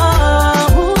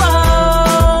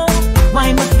why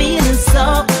am I feeling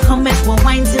so. Come make my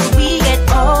wine till we get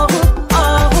old.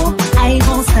 Oh, I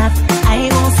won't stop, I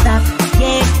won't stop.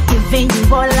 Yeah, giving you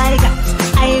all I got.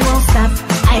 I won't stop,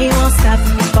 I won't stop.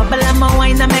 Bubble on my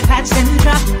wine and make catch and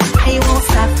drop. I won't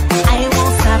stop, I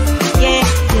won't stop. Yeah,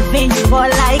 giving you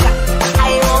all I got.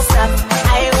 I won't stop,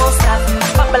 I won't stop.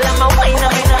 Bubble on my wine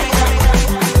and make catch and drop.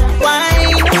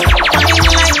 Wine, wine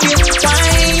like you,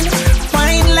 wine,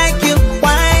 wine like you,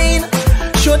 wine.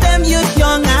 Show them you're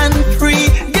young and free.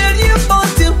 Girl, you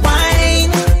both to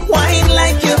wine, wine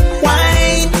like you,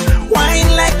 wine, wine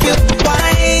like you,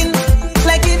 wine.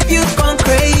 Like if you've gone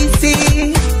crazy.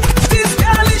 This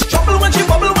girl is trouble when she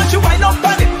bubble, when she wind up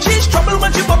on it. She's trouble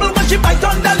when she bubble, when she bite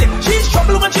on the lip. She's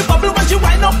trouble when she bubble, when she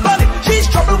wind up on it. She's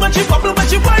trouble when she bubble, when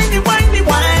she whiny, whiny,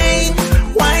 wine,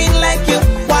 wine like you,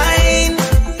 wine.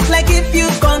 Like if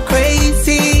you've gone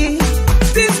crazy.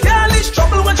 This girl is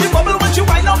trouble when she bubble, when she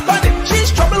wind up on it.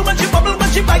 She's trouble when she bubble, when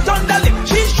she bite on the lip.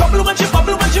 She's trouble when she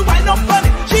bubble, when she wind up on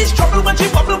it. She's trouble when she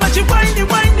bubble, when she whiny,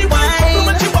 whiny, wine. Trouble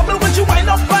when she bubble, when she wind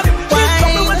up on it. She's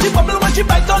trouble when she bubble, when she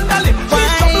bite on the lip.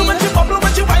 She's trouble when she bubble,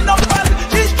 when she wind up on it.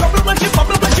 She's trouble when she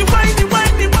bubble, when she whiny,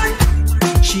 whiny, wine.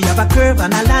 She have a curve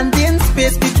and a landing,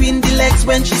 space between the legs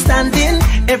when she's standing.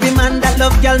 Every man that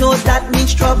love girl knows that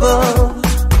means trouble.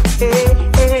 Hey,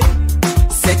 hey.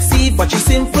 Sexy but she's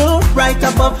simple, right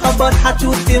above her butt, her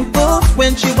two dimples.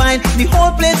 When she whine, the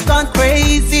whole place gone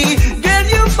crazy. Girl,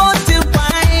 you bout to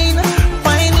whine,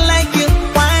 whine like you,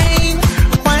 whine,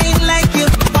 whine like you,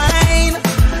 whine.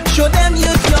 Show them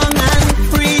you're young and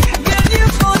free. Girl, you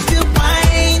bout to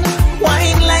whine,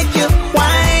 whine like you,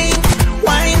 whine,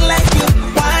 whine like you,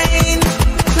 whine.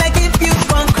 Like if you've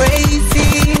gone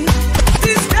crazy.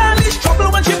 This girl is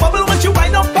trouble when she bubble, when she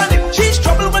wind up on it. She's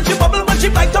trouble when she bubble, when she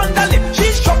bite on the lip.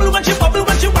 She's trouble when she bubble,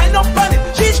 when she wind up on it.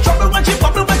 She's trouble when she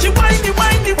bubble, when she whiny,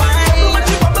 whiny, wine. Trouble when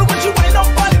she bubble, when she wind up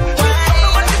on it. She's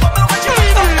trouble when she bubble, when she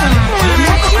wind up on it.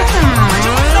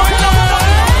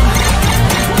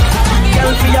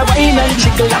 Girl, for your wine and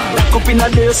jiggle, cock up in a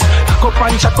this, cock up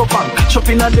and chuck up and chop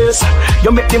in a this.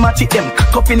 You make them a tick them,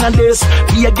 cock up in a this.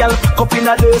 Be a girl, cock up in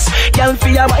a this. Girl, for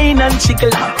your wine and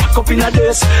jiggle, cock up in a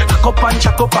this, cock up and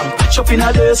chuck up and chop in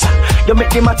a this. You make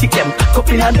them a tick them, cock up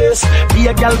in a this. Be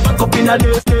a girl, cock up in a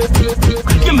this.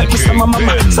 You make me some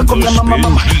mama, so come your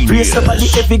mama. Raise the body,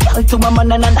 every girl to mama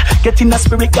nana. Get in a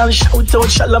spirit, girl, shout out,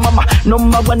 shala mama.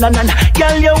 Number one nana.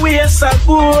 Girl, your waist are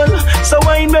cool, so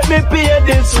wine make me pay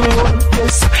this fool.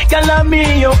 Yes, girl, I'm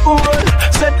me your fool.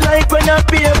 Set like when I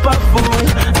pay a fool.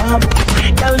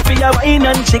 Girl, for your wine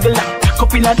and jiggle,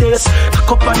 cup in a this,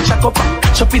 cup and chuck up,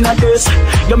 chop in a this.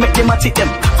 You make them a tick them,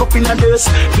 cup in a this.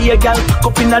 Be a girl,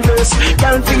 cup in a this.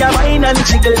 Girl, for your wine and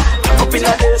jiggle, cup in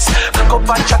a this, cup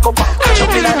and chuck up,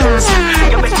 chop in a this.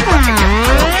 You make them a tick them,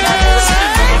 cup in a this.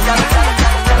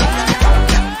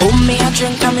 Oh, me a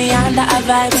drink and me under a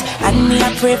vibes. And me a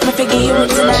pray for forgive you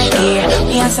tonight, yeah.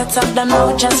 Me a set up the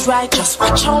mood just right, just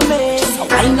watch how me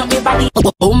wind up your body.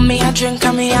 Oh, me a drink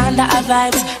and me under a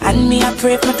vibes. And me a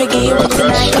pray for forgive you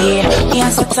tonight, yeah. Me a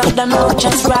set up the mood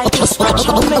just right, just watch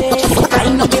how me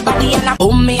wind up your body. And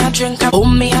oh, me a drink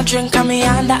and me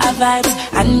under a vibes.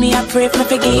 And me a pray for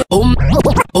forgive you. Oh, me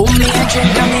a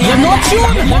drink and me under a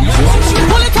vibes.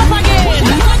 Pull it up again,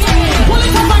 pull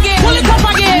it up again, pull it up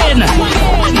again.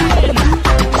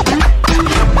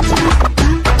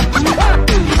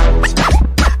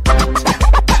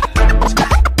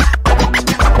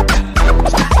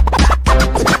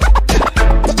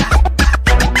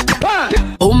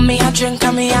 Oh, me a drink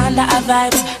and me under a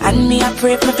vibes. And me a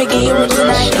pray for forgive you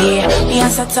tonight, yeah. Me a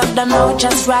set up the mood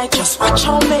just right, just watch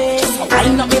how me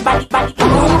wind up your body, body.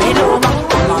 Come on, bend over,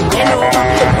 come on, bend over,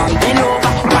 come on, bend over.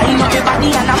 Wind up your body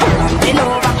and I come on, bend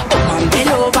over, come on, bend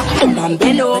over, come on,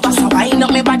 bend over. So wind up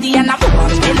my body and I come on,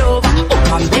 bend over.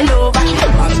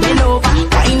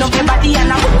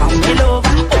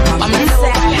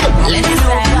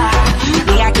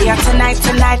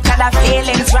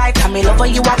 it's right. And me love how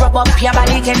you a rub up your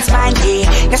body against mine,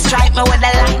 yeah. You strike me with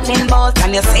a lightning bolt,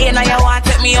 and you say now you want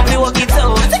to me up you walk it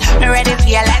out. Me ready for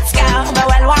you, let's go. But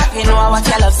well, walking know what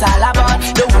your love's all about.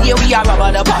 The way we are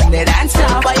rubber the bond it and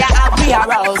stuff, but you have me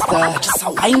aroused. Just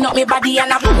a wind up me body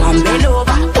and a boom and bend over,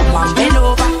 boom and bend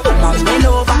over, boom and bend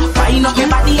over. Wind up me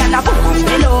body and a boom and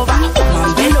bend over, boom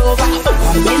and bend over, boom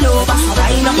and bend over.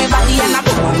 Wind up me body and a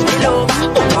boom and bend over,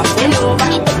 boom and bend over,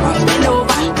 boom and bend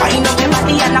over. Wind up me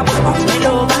body and a boom and bend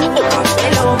over, boom and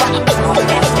bend over, boom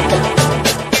and bend over.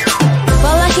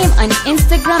 Follow him on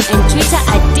Instagram and Twitter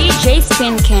at DJ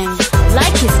Spinkin.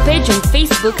 Like his page on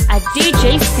Facebook at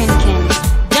DJ Spinkin.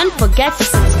 Don't forget to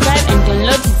subscribe and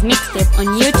download his mixtape on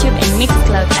YouTube and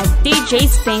Mixcloud at DJ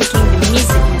Spinkin, the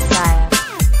Music Messiah.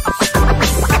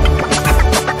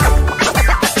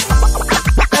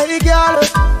 Hey girl,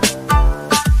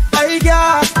 hey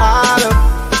girl,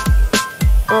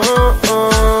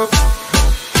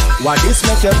 Why this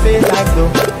make you feel like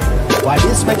though? Why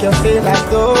this make you feel like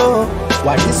though?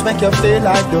 Why this make you feel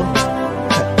like though?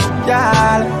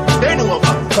 Girl,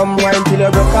 come wine till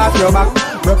you broke off your back,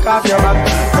 broke off your back,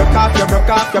 broke off your, broke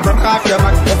off your, broke off your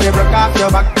back. If you broke off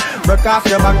your back, broke off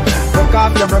your back, broke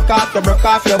off your, broke off your, broke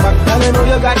off your back. Girl, you know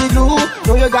you got the glue,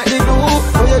 know you got the glue,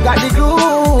 know you got the glue.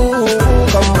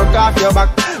 Come broke off your back,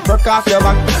 broke off your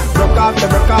back, broke off your,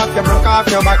 broke off your, broke off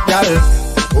your back, girl.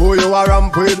 Who you are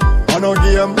ramp with? On no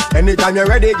game. Anytime you're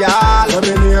ready, girl. Let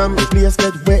me name. The place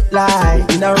get wet like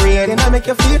in a rain, and I make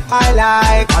you feel high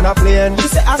like on a plane. She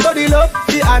say I saw the love,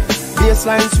 the hot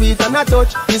baseline sweet, and I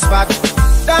touch this spot.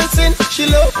 Dancing, she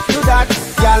love do that,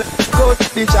 girl. Go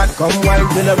to the chat, come wine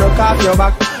till you broke off your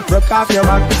back, broke off your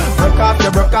back, broke off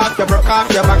your, broke off your, broke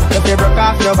off your back. If you broke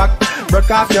off your back,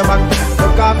 broke off your back,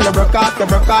 broke off your, broke off your,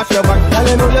 broke off your back. Girl,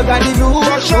 you know you got the glue,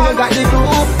 know you got the glue,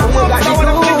 know you got the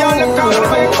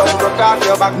glue. Come broke off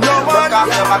your back, broke off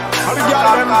your back. How the girl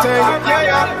them take,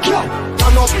 yeah.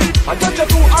 Turn up and touch your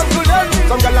two hands to them.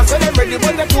 Some girls say them ready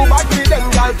when they too bad for them.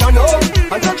 Girl, turn up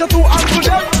and touch your two hands to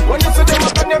them. When you see them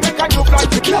up and they make a new plan.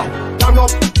 Turn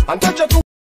up and touch your